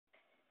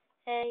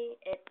Hey,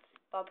 it's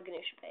Baba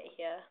Ganoush Bay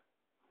here.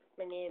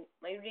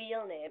 My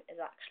real name is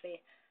actually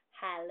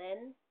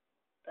Helen,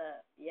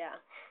 but yeah,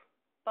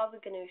 Baba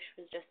Ganoush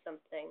was just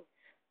something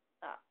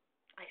that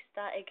I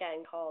started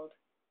getting called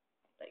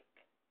like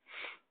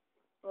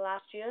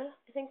last year,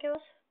 I think it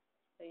was.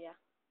 So yeah,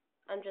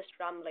 I'm just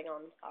rambling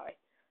on. Sorry.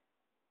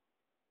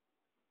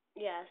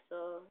 Yeah,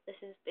 so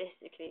this is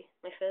basically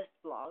my first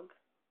vlog,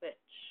 which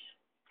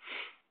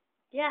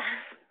yeah,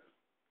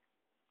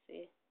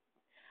 see,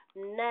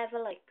 never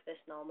like this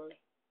normally.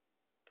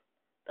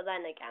 But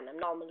then again, I'm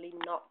normally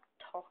not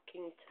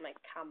talking to my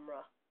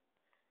camera.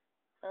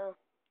 Oh,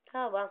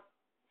 oh well.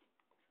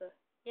 So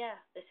yeah,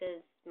 this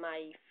is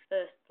my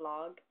first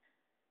vlog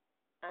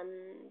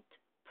and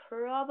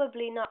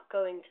probably not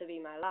going to be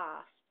my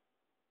last.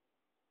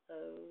 So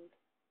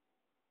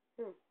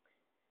hmm.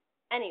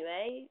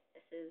 Anyway,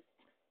 this is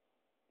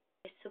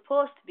it's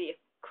supposed to be a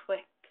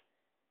quick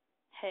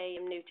hey,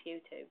 I'm new to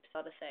YouTube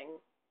sort of thing.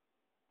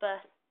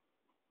 But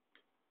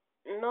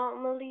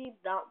normally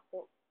that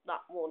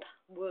won't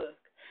work.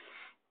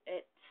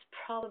 It's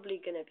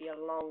probably gonna be a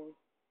long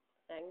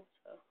thing,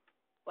 so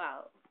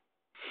well,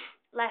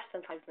 less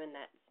than 5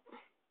 minutes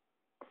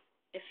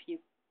if you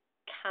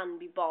can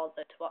be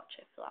bothered to watch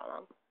it for that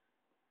long.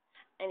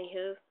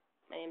 Anywho,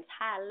 my name's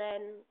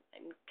Helen.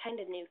 I'm kind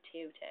of new to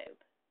YouTube,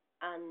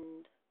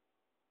 and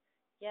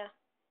yeah,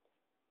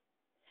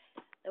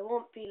 there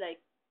won't be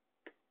like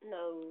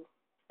no